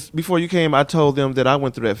 because before you came, I told them that I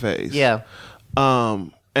went through that phase. Yeah.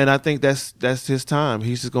 And I think that's his time.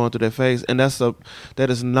 He's just going through that phase, and that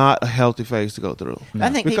is not a healthy phase to go through. I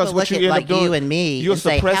think Because people what look you at end up like doing, you and me you're and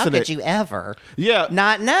say, "How suppressing could it." you ever?" Yeah.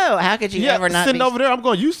 Not know. How could you ever not sitting be over there, I'm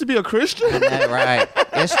going, used to be a Christian. No, right.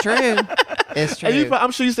 It's true. It's true. And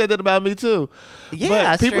I'm sure you said that about me too. Yeah,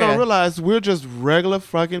 but it's people true. don't realize we're just regular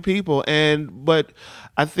fucking people. But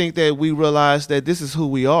I think that we realize that this is who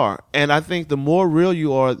we are. And I think the more real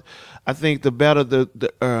you are, I think the better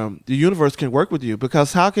the universe can work with you.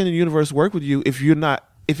 Because how can the universe work with you if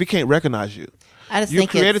it can't recognize you? I just You're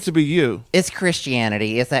think created to be you. It's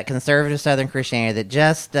Christianity. It's that conservative Southern Christianity that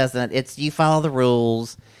just doesn't. It's you follow the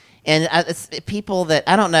rules, and it's people that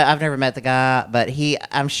I don't know. I've never met the guy, but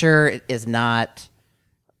I'm sure is not.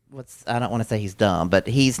 I don't want to say he's dumb, but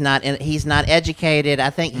he's not educated. I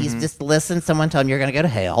think he's just listened. Someone told him you're going to go to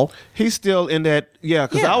hell. He's still in that, because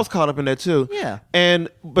Yeah. I was caught up in that too. Yeah.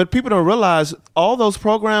 But people don't realize all those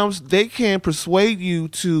programs, they can persuade you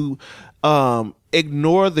to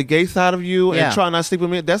ignore the gay side of you Yeah. and try not to sleep with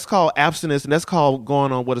men. That's called abstinence, and that's called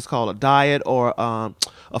going on what is called a diet or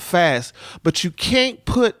a fast. But you can't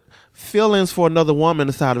put feelings for another woman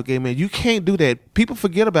inside of a gay man. You can't do that. People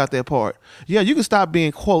forget about that part. Yeah, you can stop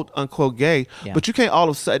being quote unquote gay, Yeah. but you can't all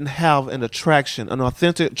of a sudden have an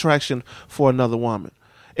authentic attraction for another woman.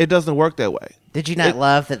 It doesn't work that way. Did you not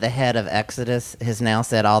love that the head of Exodus has now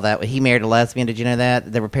said all that? He married a lesbian. Did you know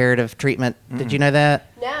that? The reparative treatment. Did you know that?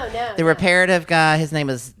 No. The reparative guy, his name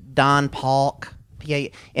is Don Palk.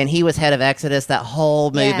 And he was head of Exodus, that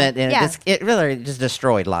whole movement, and it really just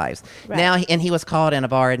destroyed lives. Right. Now, and he was caught in a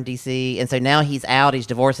bar in D.C., and so now he's out. He's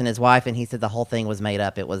divorcing his wife, and he said the whole thing was made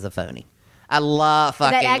up. It was a phony. I love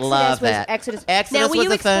that. Exodus. Exodus Now, was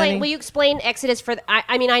a phony. will you explain Exodus for?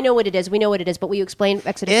 I mean, I know what it is. We know what it is, but will you explain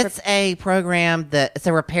Exodus? It's a program it's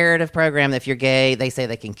a reparative program that if you're gay, they say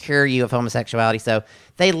they can cure you of homosexuality. So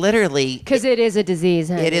they literally Because it is a disease,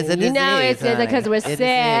 honey. It is a You know disease, it's because we're honey.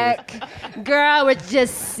 It sick. Girl, we're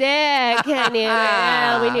just sick, honey.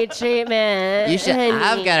 We need treatment. you should. honey.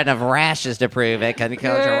 I've got enough rashes to prove it. Can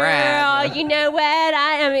cause a rash. Girl, you know what?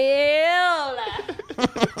 I am ill.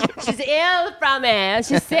 She's ill from it.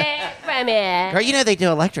 She's sick from it. Girl, you know they do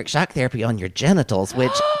electric shock therapy on your genitals,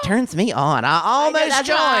 which turns me on. I almost that's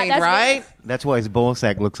hot. joined, That's right? That's why his ball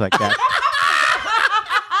sack looks like that.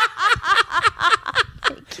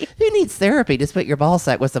 Who needs therapy? Just put your ball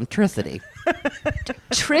sack with some tricity.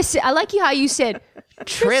 I like how you said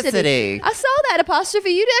Tricity. I saw that apostrophe.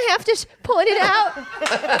 You didn't have to point it out.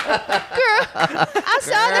 Girl, I saw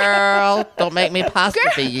that. Girl, don't make me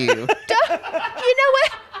apostrophe you. You know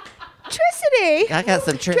what? Tricity. I got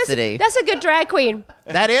some tricity. That's a good drag queen.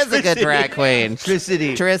 That is a good drag queen.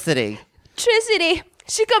 Tricity. Tricity. Tricity.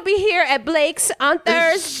 She gonna be here at Blake's on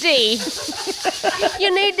Thursday.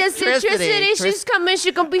 You need to see Tricity. Tricity. She's coming.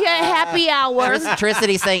 She gonna be here at happy hour.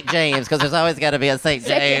 Tricity St. James, because there's always got to be a St.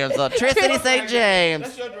 James. So Tricity St. James.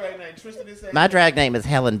 That's your drag name, Tristan St. My drag name is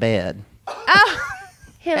Helen Bed. Oh,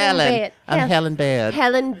 Helen Bed. I'm Helen Bed.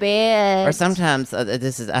 Helen Bed. Or sometimes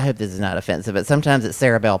I hope this is not offensive, but sometimes it's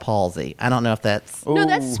cerebral palsy. I don't know if that's No,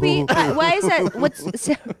 that's sweet. Why is that?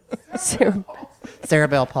 What's Sarah?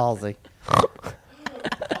 cerebral palsy.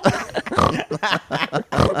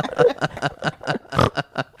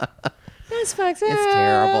 That's fucked up. It's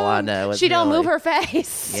terrible. I know. It's She don't really- move her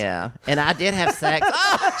face. Yeah, and I did have sex.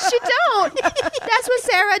 Oh, She don't. That's what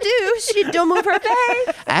Sarah do. She don't move her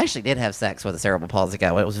face. I actually did have sex with a cerebral palsy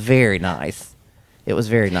guy. It was very nice. It was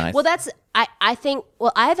very nice. Well, I think.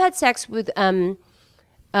 Well, I've had sex with a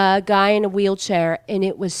guy in a wheelchair, and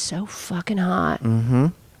it was so fucking hot. Mm-hmm.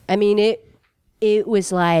 I mean it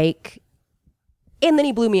was like, and then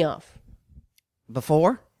he blew me off.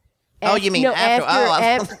 Before? Oh, you mean no,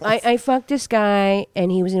 after? I fucked this guy,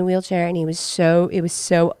 and he was in a wheelchair, and it was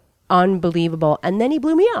so unbelievable, and then he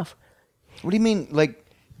blew me off. What do you mean? Like,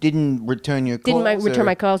 didn't return your calls? Didn't return or-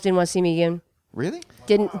 my calls? Didn't want to see me again? Really?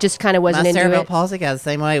 Didn't just kind of wasn't My into cerebral it. palsy guy the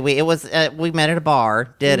same way. We met at a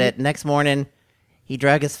bar, did Mm-hmm. it. Next morning, he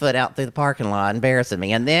drug his foot out through the parking lot, embarrassing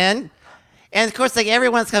me. And of course, like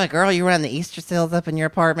everyone's coming, girl, you run the Easter seals up in your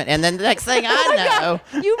apartment. And then the next thing I know,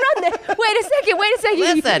 You run the. Wait a second.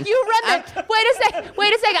 Listen, You run the.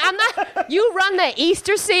 Wait a second. I'm not. You run the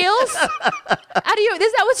Easter seals. How do you?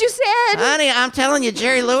 Is that what you said? honey, I'm telling you,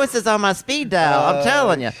 Jerry Lewis is on my speed dial. I'm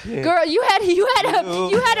telling you. Girl, you had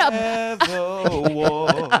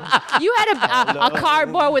a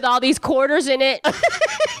cardboard with all these quarters in it.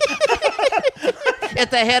 At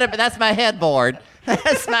the head of that's my headboard.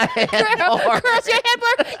 That's my headboard. Girl,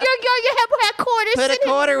 your put a sitting-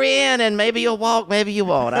 quarter in and maybe you'll walk, maybe you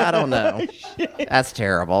won't. I don't know. That's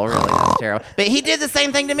terrible. Really, that's terrible. But he did the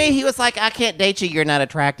same thing to me. He was like, I can't date you. You're not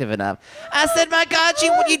attractive enough. I said, my God,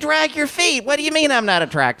 you drag your feet. What do you mean I'm not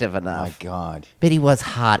attractive My enough? God. But he was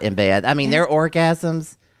hot in bed. I mean, their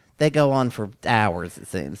orgasms, they go on for hours, it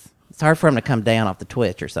seems. It's hard for him to come down off the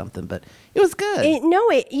Twitch or something, but it was good.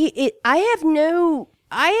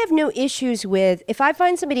 I have no issues with if I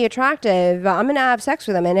find somebody attractive, I'm gonna have sex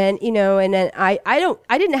with them, and then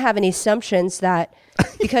I didn't have any assumptions that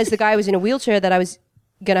because the guy was in a wheelchair that I was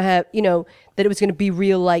gonna have that it was gonna be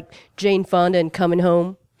real like Jane Fonda and Coming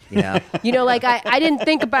Home. yeah. Like I didn't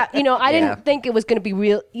think about I Yeah. didn't think it was gonna be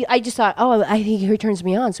real. I just thought, oh, I think he turns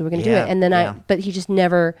me on, so we're gonna do Yeah, it, and then yeah. but he just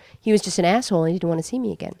never. He was just an asshole, and he didn't want to see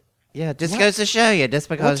me again. Yeah, just goes to show you, just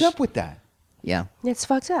because. What's up with that? Yeah. It's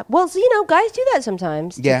fucked up. Well, so, guys do that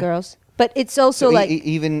sometimes to Yeah. girls, but it's also So like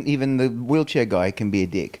even the wheelchair guy can be a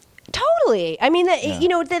dick. totally. I mean,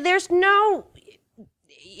 there's no.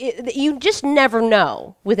 You just never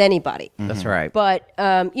know with anybody. That's right. But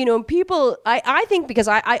people. I think because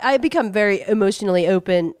I become very emotionally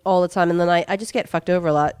open all the time, and then I just get fucked over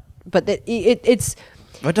a lot. But it's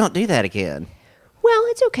Well, don't do that again. well,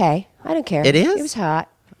 it's okay. I don't care. It is? It was hot.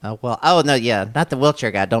 Oh, well. Oh, no, yeah. Not the wheelchair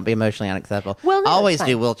guy. Don't be emotionally unacceptable. Well, no, always it's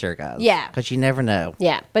do fine. wheelchair guys. Yeah. Because you never know.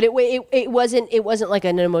 Yeah, but it wasn't like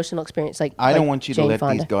an emotional experience. Like I don't like want you to Jane let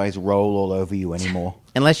Fonda. these guys roll all over you anymore.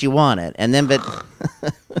 Unless you want it. And then, but.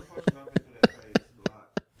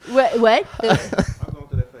 What? I'm going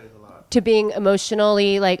through that phase a lot. To being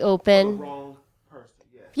emotionally like open. Wrong person.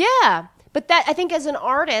 Yeah. Yeah, but that I think as an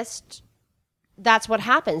artist, that's what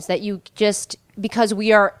happens. That you just because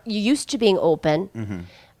you used to being open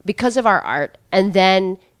because of our art, and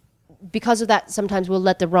then because of that, sometimes we'll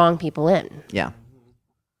let the wrong people in. Yeah.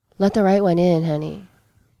 Let the right one in, honey.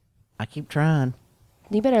 I keep trying.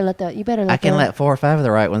 You better let the. You better. Let I can the, let 4 or 5 of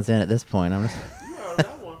the right ones in at this point. I'm just.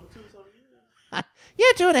 Yeah,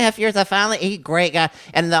 2.5 years. He's a great guy.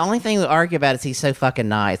 And the only thing we argue about is he's so fucking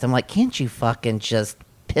nice. I'm like, can't you fucking just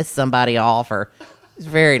piss somebody off? Or he's a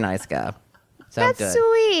very nice guy. So That's I'm good.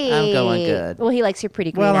 sweet. I'm going good. Well, he likes your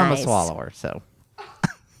pretty green Well, I'm a eyes. swallower, so.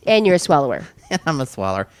 And you're a swallower. I'm a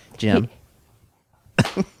swallower. Jim.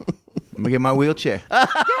 Let me get my wheelchair.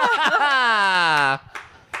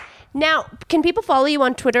 Now, can people follow you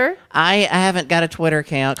on Twitter? I haven't got a Twitter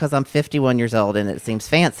account because I'm 51 years old and it seems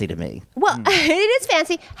fancy to me. Well, it is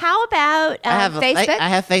fancy. How about I have Facebook? I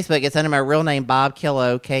have Facebook. It's under my real name, Bob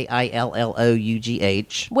Killough, Killough.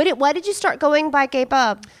 Why did you start going by Gay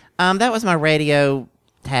Bob? That was my radio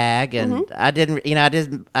tag, and Mm-hmm. I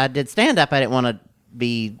didn't. I did stand up. I didn't want to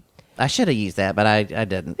be. I should have used that, but I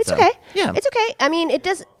didn't. It's so, okay. Yeah, It's okay. I mean, it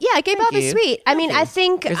does. Yeah, Gay Bob is you. sweet. I mean, I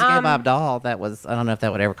think There's a Gay Bob doll. That was. I don't know if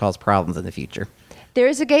that would ever cause problems in the future. there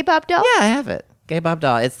is a Gay Bob doll. Yeah, I have it. Gay Bob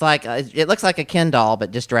doll. It's like it looks like a Ken doll,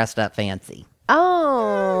 but just dressed up fancy.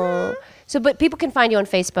 Oh, so but people can find you on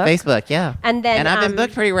Facebook. Facebook, yeah. And then, I've been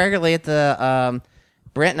booked pretty regularly at the.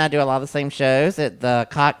 Brent and I do a lot of the same shows at the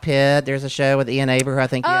Cockpit. There's a show with Ian Aber, who I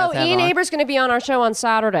think you Oh, guys have Ian on. Aber's going to be on our show on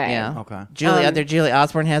Saturday. Yeah. Okay. Julie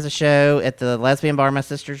Osborne has a show at the Lesbian Bar, my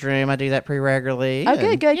sister's room. I do that pretty regularly. Oh,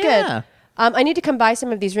 and- good. yeah. I need to come by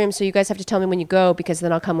some of these rooms, so you guys have to tell me when you go, because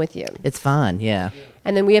then I'll come with you. It's fun, yeah.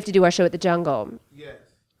 And then we have to do our show at the Jungle. Yes.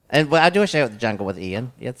 And well, I do a show at the Jungle with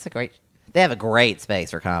Ian. Yeah, it's a great. They have a great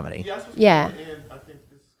space for comedy. Yeah. And I think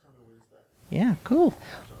this is kind of Wednesday. Yeah, cool.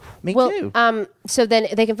 Me Well, too. so then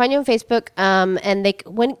they can find you on Facebook, and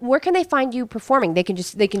where can they find you performing? They can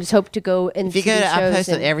just hope to go and If you see go, these I shows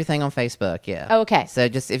posted and- everything on Facebook. Yeah. Oh, okay. So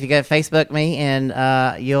just if you go to Facebook me,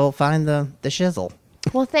 and you'll find the shizzle.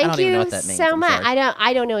 Well, thank don't even know you what that means. so I'm much. sorry.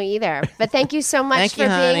 I don't know either, but thank you so much Thank for you,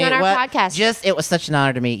 being honey. on our Well, podcast. It was such an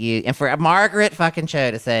honor to meet you, and for Margaret fucking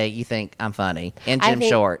Cho to say you think I'm funny, and I Jim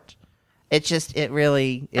think- Short. It just it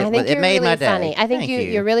really I think you're made really my day. funny. I think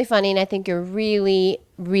Thank you're really funny, and I think you're really,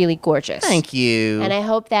 really gorgeous. Thank you. And I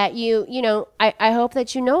hope that I hope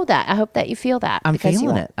that you know that. I hope that you feel that. I'm because you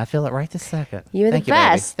feeling are. it. I feel it right this second. You're Thank the you, baby.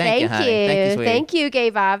 best. Thank you, honey. Thank you, sweetie. Thank you, Gay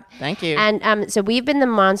Bob. Thank you. And so we've been the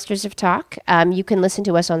Monsters of Talk. You can listen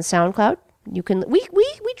to us on SoundCloud. You can we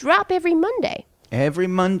drop every Monday. Every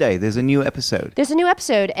Monday, there's a new episode. There's a new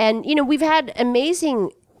episode, and we've had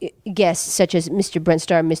amazing guests such as Mr. Brent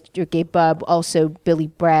Starr, Mr. Gay Bob, also Billy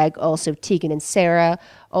Bragg, also Tegan and Sarah,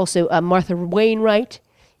 also Martha Wainwright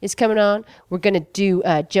is coming on. We're gonna do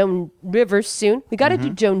Joan Rivers soon. We got to do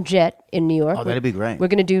Joan Jett in New York. Oh, that'd be great. We're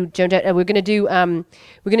gonna do Joan Jett. We're gonna do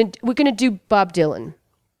we're gonna do Bob Dylan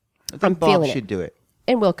I think I'm Bob feeling it. should do it.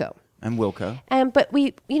 and Wilco. And Wilco. But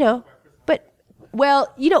we, but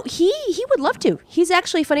Well, he would love to. He's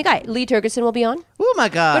actually a funny guy. Lee Turgeson will be on. Oh my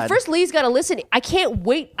God. But first, Lee's got to listen. I can't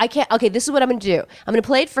wait. Okay, this is what I'm going to do. I'm going to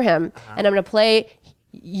play it for him, and I'm going to play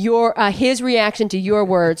his reaction to your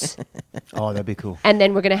words, Oh, that'd be cool. and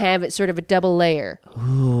then we're going to have it sort of a double layer,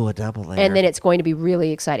 Ooh, a double layer. and then it's going to be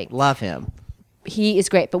really exciting. Love him. He is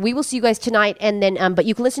great. But we will see you guys tonight, and then but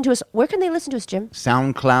you can listen to us. Where can they listen to us, Jim?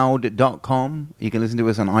 SoundCloud.com. You can listen to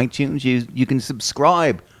us on iTunes. You can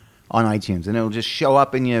subscribe on iTunes, and it'll just show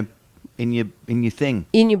up in your thing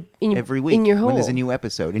In your every week in your hole, when there's a new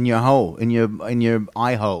episode in your hole, in your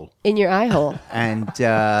eye hole. in your eye hole.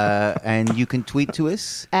 And you can tweet to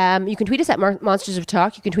us You can tweet us at Monsters of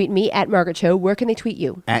Talk. You can tweet me at Margaret Cho. Where can they tweet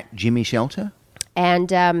you? at Jimmy Shelter.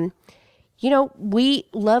 And we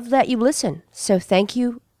love that you listen. So thank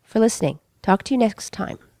you for listening. Talk to you next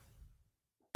time.